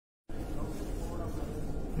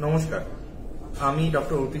নমস্কার, আমি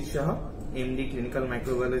ডক্টর অর্পিত সাহা, এমডি ক্লিনিক্যাল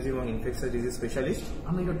মাইক্রোবায়োলজি এবং ইনফেকশাস ডিজিজ স্পেশালিস্ট।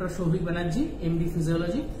 আমি doctor Souvik Banerjee, MD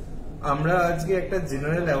physiology. আমরা আজকে একটা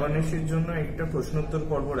জেনারেল অ্যাওয়ারনেসের জন্য একটা প্রশ্নোত্তর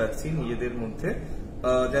পর্ব রাখছি নিজেদের মধ্যে,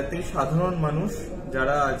 যাতে সাধারণ মানুষ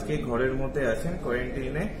যারা আজকে ঘরের মধ্যে আছেন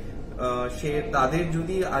কোয়ারেন্টাইনে, তাদের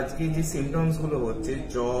যদি আজকে যে সিমটমস গুলো হচ্ছে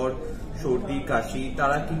জ্বর, সর্দি, কাশি,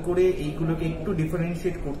 তারা কি করে এইগুলোকে একটু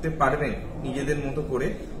ডিফারেন্সিয়েট করতে পারবেন নিজেদের মতো করে,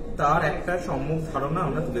 তার একটা সম্যক ধারণা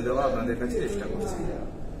আমরা তুলে দেওয়া আপনাদের কাছে চেষ্টা করছি।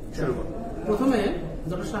 শুরু করব। প্রথমে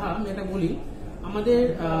ডক্টর সাহা, আমি এটা বলি, আমাদের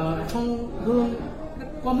এখন ধরুন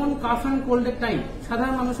কমন কাফ অ্যান্ড কোল্ডের টাইম,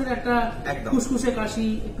 সাধারণ মানুষের একটা ফুসফুসে কাশি,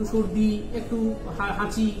 একটু সর্দি, একটু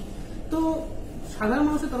হাঁচি, তো সাধারণ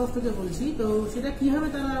মানুষের তরফ থেকে বলছি, তো সেটা কিভাবে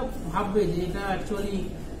তারা ভাববে যে এটা অ্যাকচুয়ালি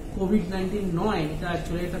COVID-19 নয়, এটা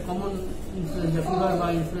অ্যাকচুয়ালি একটা কমন ইনফ্লুয়েঞ্জা ফিভার বা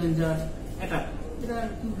ইনফ্লুয়েঞ্জা অ্যাটাক, এটা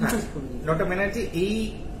ডিসকাস করবেন। ডক্টর ব্যানার্জি, এই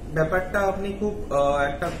ব্যাপারটা আপনি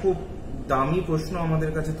একটা খুব দামি প্রশ্ন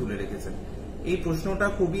আমাদের কাছে তুলে রেখেছেন। এই প্রশ্নটা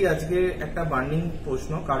খুবই আজকে একটা বার্নিং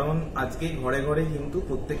প্রশ্ন, কারণ আজকে ঘরে ঘরে কিন্তু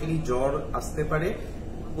প্রত্যেকেরই জ্বর আসতে পারে,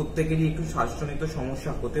 প্রত্যেকেরই একটু শ্বাসজনিত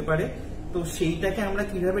সমস্যা হতে পারে। তো সেইটাকে আমরা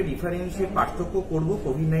কিভাবে ডিফারেন্সিয়েট পার্থক্য করব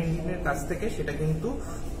COVID-19 এর কাছ থেকে, সেটা কিন্তু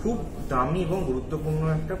খুব দামি এবং গুরুত্বপূর্ণ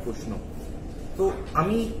একটা প্রশ্ন। তো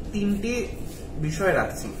আমি তিনটে বিষয়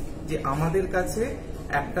রাখছি যে আমাদের কাছে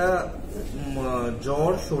একটা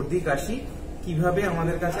জ্বর, সর্দি, কাশি কিভাবে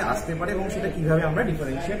আমাদের কাছে আসতে পারে এবং সেটা কিভাবে আমরা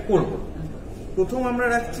ডিফারেন্সিয়েট করব। প্রথম আমরা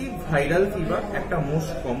রাখছি ভাইরাল ফিভার, একটা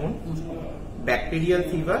মোস্ট কমন, ব্যাকটেরিয়াল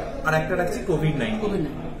ফিভার, আর একটা রাখছি COVID-19,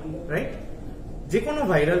 রাইট? যে কোনো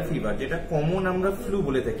ভাইরাল ফিভার, যেটা কমন আমরা ফ্লু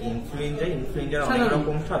বলে থাকি, ইনফ্লুয়েঞ্জা অনেক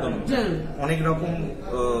রকম, সাধারণ অনেক রকম,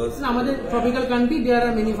 আমাদের tropical country there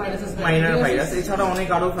are many viruses, minor virus, এছাড়া অনেক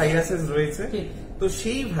আরো ভাইরাসেস রয়েছে। তো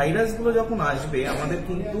সেই ভাইরাস গুলো যখন আসবে, আমাদের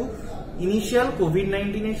কিন্তু ইনিশিয়াল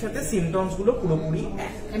COVID-19 এর সাথে সিমটমস গুলো পুরোপুরি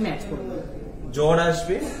ম্যাচ করবে। জ্বর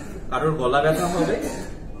আসবে, কারোর গলা ব্যথা হবে,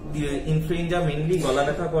 ইনফ্লুয়েঞ্জা মেনলি গলা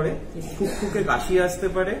ব্যথা করে, ফুকফুকে কাশি আসতে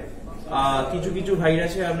পারে, কিছু কিছু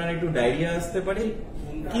ভাইরাসে আপনার একটু ডায়রিয়া আসতে পারে।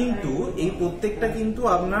 কিন্তু এই প্রত্যেকটা কিন্তু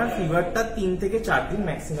আপনার ফিভারটা 3 থেকে 4 দিন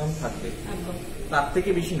ম্যাক্সিমাম থাকবে, তার থেকে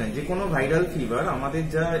বেশি নয়। যে কোনো ভাইরাল ফিভার আমাদের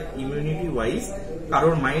যা ইমিউনিটি ওয়াইজ,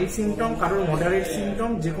 কারোর মাইল্ড সিমটম, কারোর মডারেট সিমটম,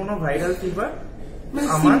 যে কোনো ভাইরাল ফিভার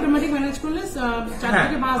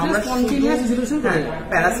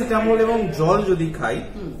প্যারাসিটামল এবং জল যদি খাই,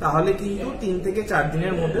 তাহলে কিন্তু 3 থেকে 4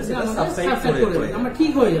 দিনের মধ্যে সেটা সাবসাইড করে আমরা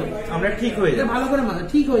ঠিক হয়ে যাবো, আমরা ঠিক হয়ে যাবো, ভালো করে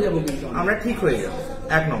ঠিক হয়ে যাবো, আমরা ঠিক হয়ে যাবো।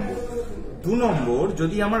 1 নম্বর। 2 নম্বর,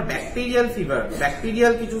 যদি আমার ব্যাকটেরিয়াল ফিভার,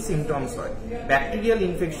 ব্যাকটেরিয়াল কিছু সিমটমস হয়, ব্যাকটেরিয়াল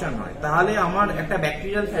ইনফেকশন হয়, তাহলে আমার একটা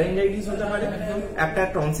ব্যাকটেরিয়াল ফ্যারিঞ্জাইটিস হতে পারে, একটা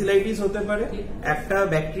টনসিলাইটিস হতে পারে, একটা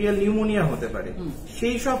ব্যাকটেরিয়াল নিউমোনিয়া হতে পারে।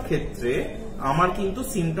 সেই সব ক্ষেত্রে আমার কিন্তু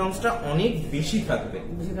সিমটমসটা অনেক বেশি থাকবে।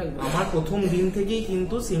 আমার প্রথম দিন থেকেই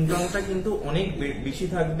কিন্তু সিমটমসটা কিন্তু অনেক বেশি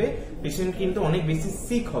থাকবে, পেশেন্ট কিন্তু অনেক বেশি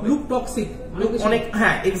সিক হবে, টক্সিক অনেক,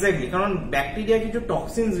 হ্যাঁ এক্স্যাক্টলি, কারণ ব্যাকটেরিয়া কিছু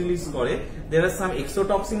টক্সিন রিলিজ করে। দেয়ার আর সাম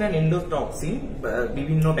এক্সোটক্সিন এন্ড এন্ডোটক্সিন,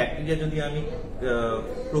 বিভিন্ন ব্যাকটেরিয়া যদি আমি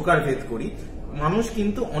প্রকারভেদ করি, মানুষ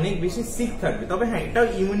কিন্তু অনেক বেশি সিক থাকবে। তবে হ্যাঁ, এটা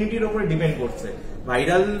ইমিউনিটির উপরে ডিপেন্ড করছে।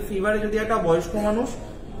 ভাইরাল ফিভারে যদি একটা বয়স্ক মানুষ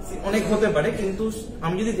অনেক হতে পারে, কিন্তু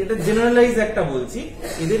আমি যদি এটা জেনারেলাইজ একটা বলছি,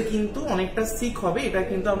 এদের কিন্তু অনেকটা সিক হবে। এটা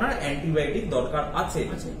কিন্তু আপনার অ্যান্টিবায়োটিক দরকার আছে,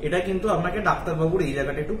 এটা কিন্তু আপনাকে ডাক্তারবাবুর এই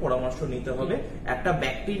জায়গাটা একটু পরামর্শ নিতে হবে। একটা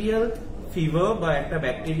ব্যাকটেরিয়াল ফিভার বা একটা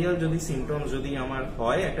ব্যাকটেরিয়াল যদি সিমটমস যদি আমার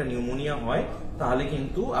হয়, একটা নিউমোনিয়া হয়, তাহলে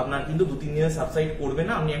কিন্তু আপনার কিন্তু 2-3 দিনে সাবসাইড করবে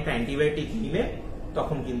না। আপনি একটা অ্যান্টিবায়োটিক নিলে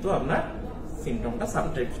তখন কিন্তু আপনার সিমটমটা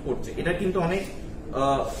সাবসাইড করছে। এটা কিন্তু অনেক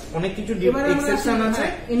কিছু এক্সেপশন আছে,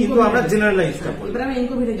 কিন্তু আমরা জেনারেলাইজটা করি।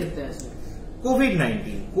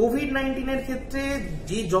 কোভিড-19 এর ক্ষেত্রে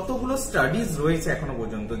যে যতগুলো স্টাডিজ রয়েছে এখনো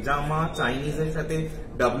পর্যন্ত, জামা, চাইনিজের সাথে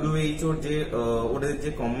WHO যে ওদের যে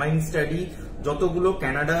কম্বাইন্ড স্টাডি, যতগুলো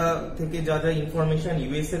কানাডা থেকে যা যা ইনফরমেশন,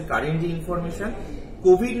 US এর কারেন্ট যে ইনফরমেশন,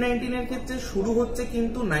 COVID-19 এর ক্ষেত্রে শুরু হচ্ছে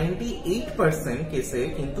কিন্তু 98% কেসে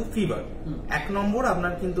কিন্তু ফিভার। 1 নম্বর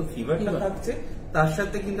আপনার কিন্তু ফিভারটা থাকছে, তার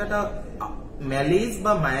সাথে কিন্তু একটা ম্যালেজ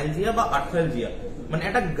বা মায়ালজিয়া বা আর্থালজিয়া, মানে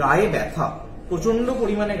একটা গায়ে ব্যথা, প্রচন্ড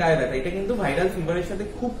পরিমাণে গায়ে ব্যথা, এটা কিন্তু ভাইরাল ফিভারের সাথে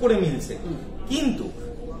খুব করে মিলছে। কিন্তু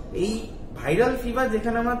এই ভাইরাল ফিভার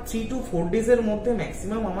যেখানে আমার 3 to 4 ডেজ এর মধ্যে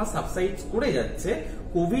ম্যাক্সিমাম আমার সাবসাইড করে যাচ্ছে,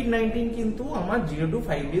 COVID-19 কিন্তু আমার 0 to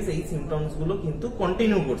 5 ডেজ এই সিমটমস গুলো কিন্তু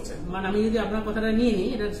কন্টিনিউ করছে। মানে আমি যদি আপনার কথাটা নিয়ে নিই,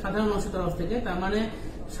 এটা সাধারণ মানুষের তরফ থেকে, তার মানে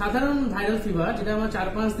সাধারণ ভাইরাল ফিভার যেটা আমরা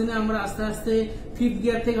 4-5 দিনে আমরা আস্তে আস্তে 5th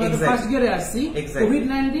গিয়ার থেকে ফার্স্ট গিয়ারে আসছি,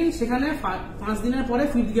 COVID-19 সেখানে 5 দিনের পরে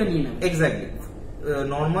 5th গিয়ার নিয়ে নেবে। এক্স্যাক্টলি,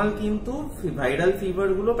 নর্মাল কিন্তু ভাইরাল ফিভার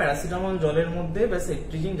গুলো প্যারাসিটামল জলের মধ্যে বা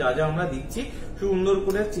সেট্রিজিন যা যা আমরা দিচ্ছি সুন্দর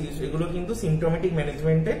করে এগুলো কিন্তু সিমটোমেটিক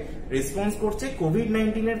ম্যানেজমেন্টে রেসপন্স করছে।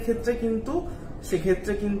 কোভিড-19 এর ক্ষেত্রে কিন্তু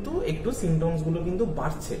সেক্ষেত্রে কিন্তু একটু সিমটমস গুলো কিন্তু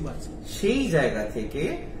বাড়ছে। সেই জায়গা থেকে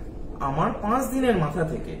আমার 5 দিনের মাথা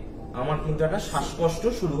থেকে আমার কিন্তু একটা শ্বাসকষ্ট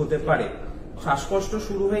শুরু হতে পারে। শ্বাসকষ্ট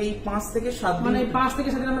শুরু হয়ে এই 5 থেকে 7 দিন, মানে 5 থেকে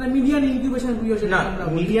 7 দিন আমাদের মিডিয়ান ইনকিউবেশন পিরিয়ড। না,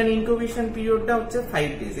 মিডিয়ান ইনকিউবেশন পিরিয়ডটা হচ্ছে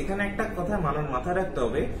 5 ডেজ। এখানে একটা কথা মাথায় রাখতে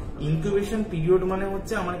হবে, ইনকিউবেশন পিরিয়ড মানে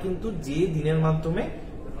হচ্ছে আমার কিন্তু যে দিনের মাধ্যমে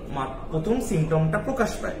প্রথম সিমটমটা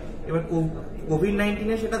প্রকাশ পায়। এবার কোভিড-19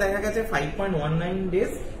 এ সেটা দেখা গেছে 5.19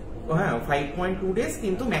 ডেজ, হ্যাঁ 5.2 ডেজ,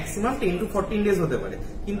 কিন্তু ম্যাক্সিমাম 10 to 14 ডেজ হতে পারে।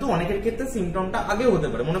 কিন্তু অনেকের ক্ষেত্রে সিমটমটা আগেও হতে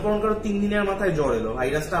পারে। মনে করুন কারো 3 দিনের মাথায় জ্বর এলো,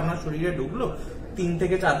 ভাইরাসটা আপনার শরীরে ঢুকলো, 3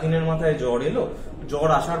 থেকে 4 দিনের মাথায় জ্বর এলো, জ্বর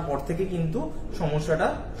আসার পর থেকে কিন্তু সমস্যাটা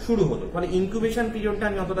শুরু হলো। ফলে ইনকিউবেশন পিরিয়ডটা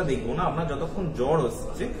আমি অতটা দেখবো না। আপনার যতক্ষণ জ্বর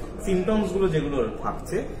হচ্ছে, সিমটমস গুলো যেগুলো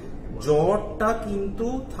থাকছে, জ্বরটা কিন্তু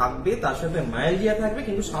থাকবে, তার সাথে মাইল্ডিয়া থাকবে,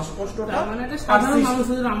 কিন্তু শ্বাসকষ্টটা মানে একটা সাধারণ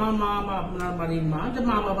মানুষের, আমার মা বা আপনার বাড়ির মা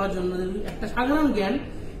বাবার জন্য একটা সাধারণ জ্ঞান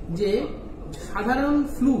যে সাধারণ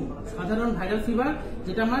ফ্লু, সাধারণ ভাইরাল ফিভার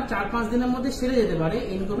যেটা আমরা 4-5 দিনের মধ্যে সেরে যেতে পারে,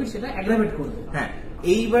 এনকোভিড সেটা অ্যাগ্রাভেট করবে। হ্যাঁ,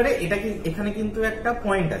 এইবারে এখানে কিন্তু একটা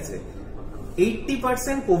পয়েন্ট আছে,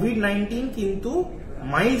 80% কোভিড-19 কিন্তু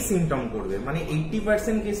মাইল্ড সিমটম করবে, মানে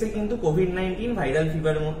 80% কেসে কিন্তু কোভিড-19 ভাইরাল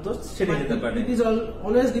ফিভারের মতো সেরে যেতে পারে। It is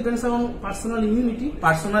always depends on personal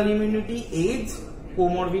immunity, age,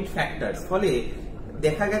 comorbid factors. ফলে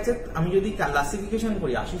দেখা গেছে আমি যদি ক্লাসিফিকেশন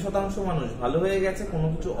করি, 80% মানুষ ভালো হয়ে গেছে কোনো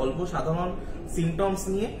কিছু অল্প সাধারণ সিমটমস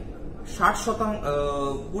নিয়ে,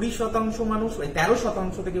 20% মানুষ,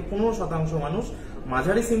 13% থেকে 15% মানুষ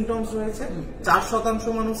মাঝারি সিমটমস রয়েছে,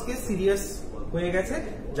 4% মানুষকে সিরিয়াস হয়ে গেছে,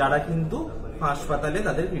 যারা কিন্তু হাসপাতালে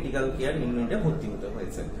তাদের ক্রিটিক্যাল কেয়ার ইউনিটে ভর্তি হতে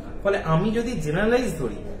হয়েছে। ফলে আমি যদি জেনারেলাইজ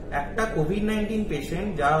ধরি, একটা কোভিড-19 পেশেন্ট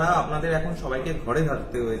যারা আপনাদের এখন সবাইকে ঘরে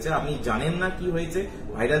থাকতে হয়েছে, আপনি জানেন না কি হয়েছে,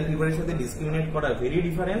 ভাইরাল ফিভারের সাথে ডিসক্রিমিনেট করা ভেরি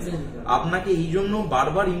ডিফারেন্স। আপনাকে এই জন্য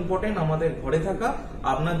বারবার ইম্পর্টেন্ট আমাদের ঘরে থাকা।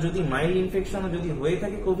 আপনার যদি মাইল্ড ইনফেকশন যদি হয়ে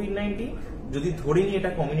থাকে কোভিড-19, যদি ধরে নিয়ে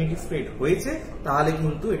এটা কমিউনিটি স্প্রেড হয়েছে, তাহলে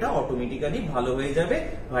কিন্তু এটা অটোমেটিক্যালি ভালো হয়ে যাবে,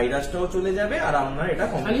 ভাইরাসটাও চলে যাবে, আর আপনার এটা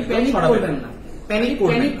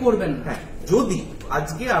প্যানিক করবেন না। হ্যাঁ, যদি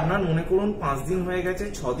আজকে আপনার মনে করুন 5 দিন হয়ে গেছে,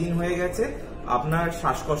 6 দিন হয়ে গেছে, আপনার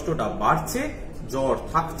শ্বাসকষ্টটা বাড়ছে, জ্বর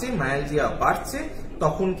থাকছে, মায়ালজিয়া বাড়ছে,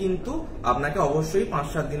 তখন কিন্তু আপনাকে অবশ্যই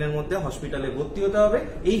 5-7 দিনের মধ্যে হসপিটালে ভর্তি হতে হবে।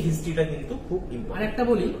 এই হিস্ট্রিটা কিন্তু খুব ইম্পর্টেন্ট। আর একটা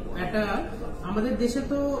বলি, একটা আমাদের দেশে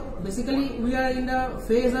তো basically we are in the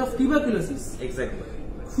phase of tuberculosis. Exactly.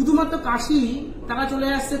 শুধুমাত্র কাশি তারা চলে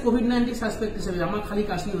আসছে কোভিড-19 সাসপেক্ট হিসেবে, আমার খালি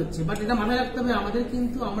কাশি হচ্ছে, বাট এটা মাথায় রাখতে হবে আমরা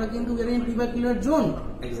কিন্তু টিউবারকুলার জোন।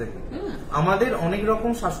 এক্স্যাক্টলি। আমাদের অনেক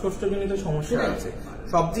রকম শ্বাসকষ্টজনিত সমস্যা আছে।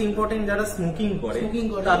 সবচেয়ে ইম্পর্টেন্ট যারা স্মোকিং করে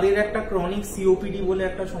তাদের একটা ক্রনিক সিওপিডি বলে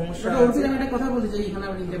একটা সমস্যা আছে। আমি একটা কথা বলতে চাই, এখানে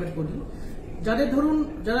আমরা ইন্টারভেট করি, যাদের ধরুন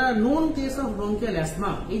যারা known case of bronchial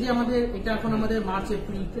asthma, এই যে আমাদের এটা এখন আমাদের March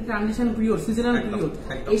April transition period, seasonal period,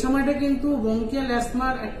 এই সময়টা কিন্তু ব্রঙ্কিয়াল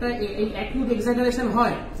অ্যাসমার একটা অ্যাকিউট এক্সাজারেশন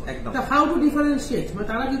হয়। হাউ টু ডিফারেন্সিয়েট, মানে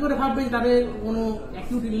তারা কি করে ভাববে তাদের কোনো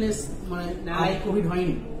অ্যাকিউট ইলনেস মানে কোভিড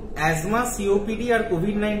হয়নি? অ্যাজমা, সিওপিডি আর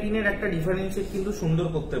কোভিড-19 এর একটা ডিফারেন্সিয়েট কিন্তু সুন্দর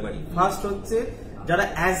করতে পারি। ফার্স্ট হচ্ছে যারা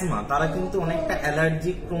অ্যাজমা, তারা কিন্তু অনেকটা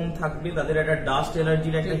অ্যালার্জিক প্রোন থাকবে, তাদের একটা ডাস্ট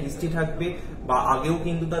অ্যালার্জির একটা হিস্ট্রি থাকবে, বা আগেও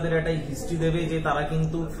কিন্তু তাদের একটা হিস্ট্রি দেবে যে তারা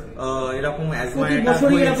কিন্তু এরকম অ্যাজমা অ্যাটাক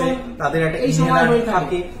হয়েছে, তাদের একটা ইনহেলার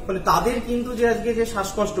থাকে। ফলে তাদের কিন্তু যে আজকে যে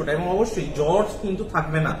শ্বাসকষ্টটা, এবং অবশ্যই জ্বর কিন্তু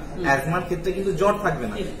থাকবে না, অ্যাজমার ক্ষেত্রে কিন্তু জ্বর থাকবে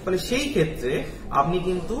না। ফলে সেই ক্ষেত্রে আপনি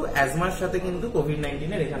কিন্তু অ্যাজমার সাথে কিন্তু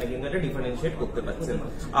কোভিড-19 এর এখানে কিন্তু একটা ডিফারেন্সিয়েট করতে পারছেন।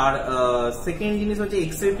 আর সেকেন্ড জিনিস হচ্ছে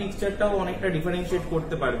এক্স-রে পিকচারটাও অনেকটা ডিফারেন্সিয়েট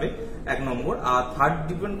করতে পারবে, 1 নম্বর। আর থার্ড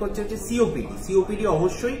ডিপেন্ড করছে হচ্ছে সিওপিডি। সিওপিডি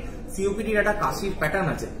অবশ্যই, সিওপিডির একটা কাশির প্যাটার্ন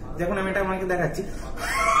আছে। যখন আমি এটা আমাকে দেখাচ্ছি,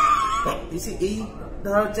 এই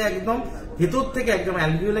ধরা হচ্ছে একদম ভেতর থেকে, একদম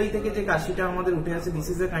অ্যালভিওলাই থেকে যে কাশিটা আমাদের উঠে আসে, this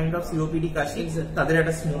is a kind of COPD কাশি। তাদের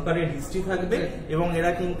একটা স্মোকারের হিস্ট্রি থাকবে, এবং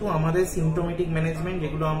এরা কিন্তু আমাদের সিমটোমেটিক ম্যানেজমেন্ট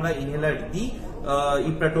যেগুলো আমরা ইনহেলার দিই,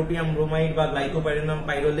 ইপ্রাটোপিয়াম ব্রোমাইড বা গ্লাইকোপাইরিনাম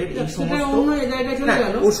পাইরোলেট, এই সমস্ত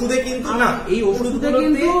ওষুধে কিন্তু না, এই ওষুধগুলো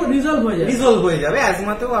রিজলভ হয়ে যাবে।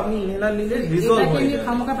 অ্যাজমাতেও আপনি ইনহেলার নিলে রিজলভ হয়ে যাবে।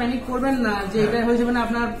 খামোকা প্যানিক করবেন না যে এটা হয়ে যাবে না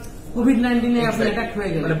আপনার কোভিড-19 এ আপনি অ্যাটাক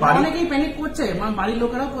হয়ে গেল। অনেকেই প্যানিক করছে, বাড়ির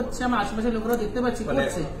লোকেরাও করছে, আমার আশেপাশের লোকেরাও দেখতে পাচ্ছি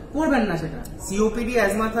করছে, করবেন না সেটা। সিওপিডি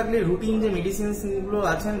অ্যাজমা থাকলে রুটিন যে মেডিসিনস গুলো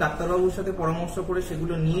আছেন ডাক্তারবাবুর সাথে পরামর্শ করে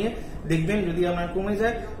সেগুলো নিয়ে দেখবেন, যদি আপনার কমে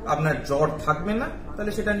যায়, আপনার জ্বর থাকবে না,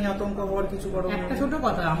 তাহলে সেটা নিয়ে আতঙ্ক হওয়ার কিছু বড়। একটা ছোট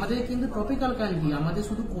কথা, আমাদের কিন্তু ট্রপিক্যাল কান্ট্রি, আমাদের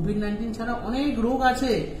শুধু কোভিড-19 ছাড়া অনেক রোগ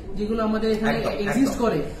আছে যেগুলো আমাদের এখানে এক্সিস্ট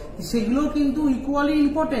করে, সেগুলো কিন্তু ইকুয়ালি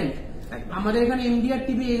ইম্পর্টেন্ট। আমাদের এখানে এমডিআর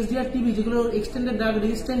টিবি, এক্সডিআর টিবি, যেগুলো এক্সটেন্ডেড ড্রাগ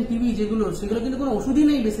রেজিস্ট্যান্ট টিবি, সেগুলো কিন্তু কোনো ওষুধই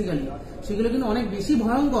নেই বেসিক্যালি, সেগুলো কিন্তু অনেক বেশি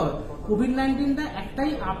ভয়ঙ্কর। কোভিড-19টা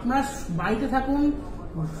একটাই, আপনার বাড়িতে থাকুন,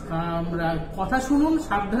 কথা শুনুন,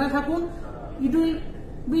 সাবধানে থাকুন, ইট উইল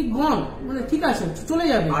বি গন, মানে ঠিক আছে, চলে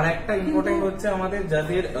যাবে। আর একটা ইম্পর্টেন্ট হচ্ছে আমাদের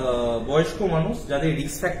যাদের বয়স্ক মানুষ, যাদের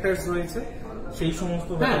রিস্ক ফ্যাক্টরস রয়েছে, সেই সমস্ত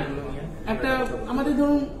ব্যাপারগুলো নিয়ে একটা আমাদের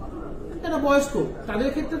ধরুন যারা বয়স্ক, তাদের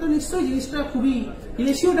ক্ষেত্রে তো নিশ্চয়ই জিনিসটা খুবই,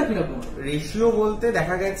 রেশিওটা কিরকম? রেশিও বলতে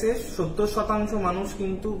দেখা গেছে 70% মানুষ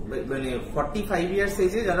কিন্তু মানে 45 ইয়ার্স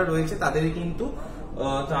এজে যারা রয়েছে তাদের কিন্তু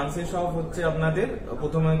চান্সেস অফ হচ্ছে আপনাদের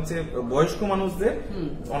প্রথমে হচ্ছে বয়স্ক মানুষদের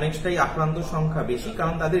অনেকটাই আক্রান্ত সংখ্যা বেশি,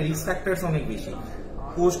 কারণ তাদের রিস্ক ফ্যাক্টরস অনেক বেশি।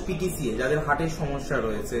 পোস্ট পিটিসিএ যাদের হার্টের সমস্যা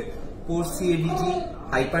রয়েছে, পোস্ট সিএডিজি,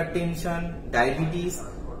 হাইপার টেনশন, ডায়াবেটিস,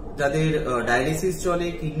 যাদের ডায়ালিসিস চলে,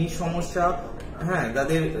 কিডনির সমস্যা, হ্যাঁ,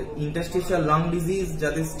 যাদের ইন্টারস্টিশিয়াল লাং ডিজিজ,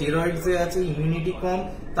 যাদের স্টেরয়েডস এ আছে, ইমিউনিটি কম,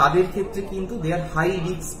 তাদের ক্ষেত্রে কিন্তু দে আর হাই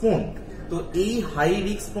রিস্ক পোন। তো এই হাই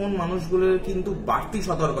রিস্ক পোন মানুষগুলোর কিন্তু বাড়তি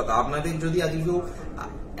সতর্কতা। আপনাদের যদি আজকে কেউ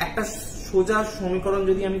একটা সোজা সমীকরণ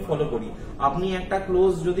যদি আমি ফলো করি, আপনি একটা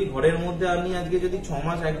ক্লোজ যদি ঘরের মধ্যে আপনি আজকে যদি 6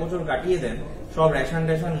 মাস 1 বছর কাটিয়ে দেন, সব রেশন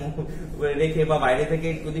রেখে বা বাইরে থেকে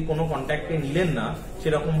যদি কোনো কন্ট্যাক্টে নিলেন না,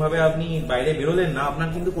 সেরকম ভাবে আপনি বাইরে বেরোলেন না, আপনার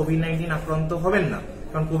কিন্তু কোভিড-19 আক্রান্ত হবেন না,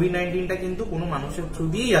 কারণ কোভিড-19টা কিন্তু কোনো মানুষের থ্রু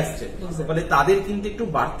দিয়েই আসছে। ফলে তাদের কিন্তু একটু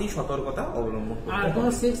বাড়তি সতর্কতা অবলম্বন করতে হবে। আর কোনো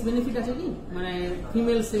সেক্স বেনিফিট আছে কি, মানে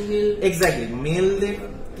ফিমেল সিঙ্গেল? এক্স্যাক্টলি, মেলদের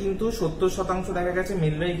কিন্তু 70% দেখা গেছে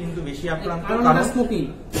মেলরাই কিন্তু বেশি আক্রান্ত, কারণ স্মোকিং।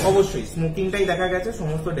 অবশ্যই স্মোকিংটাই দেখা গেছে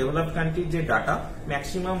সমস্ত ডেভেলপড কান্ট্রির যে ডাটা,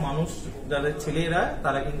 ম্যাক্সিমাম মানুষ যাদের ছেলেরা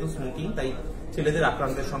তারা কিন্তু স্মোকিং, তাই ছেলেদের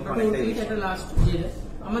আক্রান্তের সংখ্যা অনেকটাই বেশি।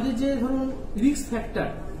 আমাদের যে ধরুন রিস্ক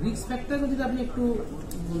ফ্যাক্টর যদি আপনি একটু,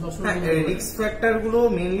 রিস্ক ফ্যাক্টর গুলো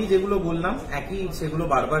মেইনলি যেগুলো বললাম একই, সেগুলো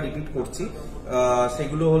বারবার রিপিট করছি,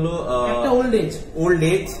 সেগুলো হলো ওল্ড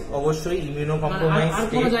এজ, অবশ্যই ইমিউনো কম্প্রোমাইজ,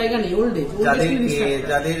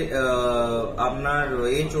 যাদের আপনার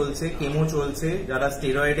চলছে, কেমো চলছে, যারা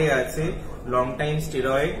স্টেরয়েডে আছে, long time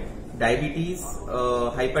steroid, diabetes,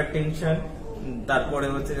 hyper tension, তারপরে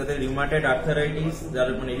হচ্ছে যাদের রিউমাটয়েড আর্থারাইটিস,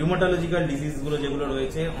 যাদের মানে রিউমাটোলজিক্যাল ডিজিজ গুলো যেগুলো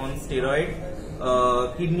রয়েছে on steroid,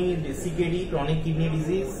 kidney CKD, chronic kidney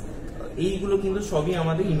disease, এইগুলো কিন্তু সবই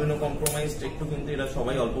আমাদের ইমিউনো কম্প্রোমাইজড, একটু কিন্তু এরা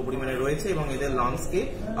সবাই অল্প পরিমাণে রয়েছে এবং এদের লাংস কে,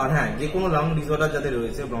 আর হ্যাঁ, যে কোনো লাং ডিসঅর্ডার যাদের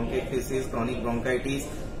রয়েছে, bronchitis, chronic bronchitis,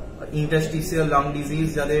 interstitial lung disease,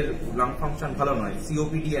 যাদের লাং ফাংশন ভালো নয়,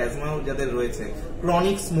 সিওপিডি, অ্যাজমাও যাদের রয়েছে,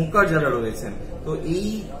 ক্রনিক স্মোকার যারা রয়েছেন, তো এই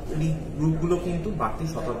গ্রুপগুলো কিন্তু বাড়তি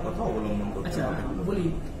সতর্কতা অবলম্বন করতে হবে। বলি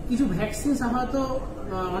কিছু ভ্যাকসিন আমরা তো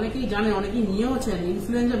অনেকেই জানে, অনেকেই নিয়েওছেন,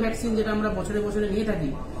 ইনফ্লুয়েঞ্জা ভ্যাকসিন যেটা আমরা বছরে বছরে নিয়ে থাকি,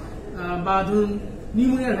 বা ধরুন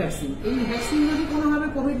নিউমোনিয়ার ভ্যাকসিন, এই ভ্যাকসিন যদি কোনোভাবে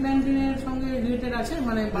কোভিড-19 এর সঙ্গে রিলেটেড আছে?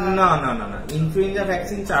 মানে না, ইনফ্লুয়েঞ্জা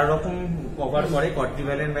ভ্যাকসিন 4 রকম কভার করে,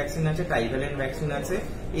 কোয়াড্রিভ্যালেন্ট ভ্যাকসিন আছে, ট্রাইভ্যালেন্ট ভ্যাকসিন আছে,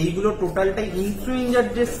 এইগুলো টোটালটাই ইনফ্লুয়েঞ্জার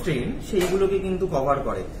যে স্ট্রেন সেইগুলোকে কিন্তু কভার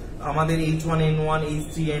করে। আমাদের H1N1,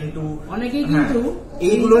 H3N2 অনেকেই কিন্তু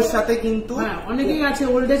এইগুলোর সাথে কিন্তু অনেকেই আছে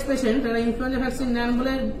ওল্ড এজ পেশেন্ট, তারা ইনফ্লুয়েঞ্জা ভ্যাকসিন নেন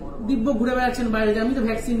বলে দিব্য ঘুরে বেড়াচ্ছেন বাইরে, আমি তো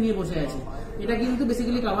ভ্যাকসিন নিয়ে বসে আছি, এটা কিন্তু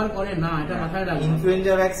বেসিক্যালি কভার করে না, এটা মাথায় রাখবেন।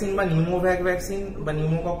 ইনফ্লুয়েঞ্জা ভ্যাকসিন বা নিউমোভ্যাক ভ্যাকসিন বা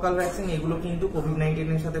নিউমোকক্কাল ভ্যাকসিন, এগুলো কিন্তু কোভিড-19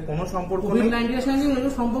 এর সাথে কোনো সম্পর্ক নেই, কোভিড-19 এর সঙ্গে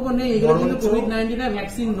এগুলো সম্পর্ক নেই, এগুলো কিন্তু কোভিড-19 এর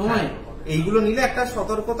ভ্যাকসিন নয়। এইগুলো নিলে একটা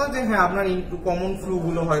সতর্কতা যে হ্যাঁ, আপনার কমন ফ্লু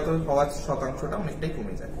গুলো হয়তো হওয়ার শতাংশটা অনেকটাই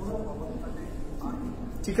কমে যায়।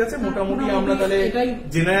 ঠিক আছে, মোটামুটি আমরা তাহলে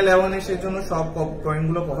জেনারেল অ্যাওয়ারনেসের জন্য সব পয়েন্ট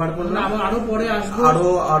গুলো কভার করলাম। আরো পরে আসবো,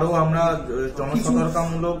 আরো আমরা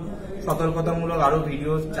সতর্কতামূলক আরো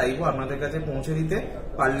ভিডিও চাইবো আপনাদের কাছে পৌঁছে দিতে,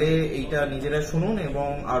 পারলে এইটা নিজেরা শুনুন এবং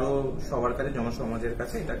আরো সবার কাছে, জনসমাজের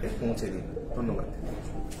কাছে এটাকে পৌঁছে দিন। ধন্যবাদ।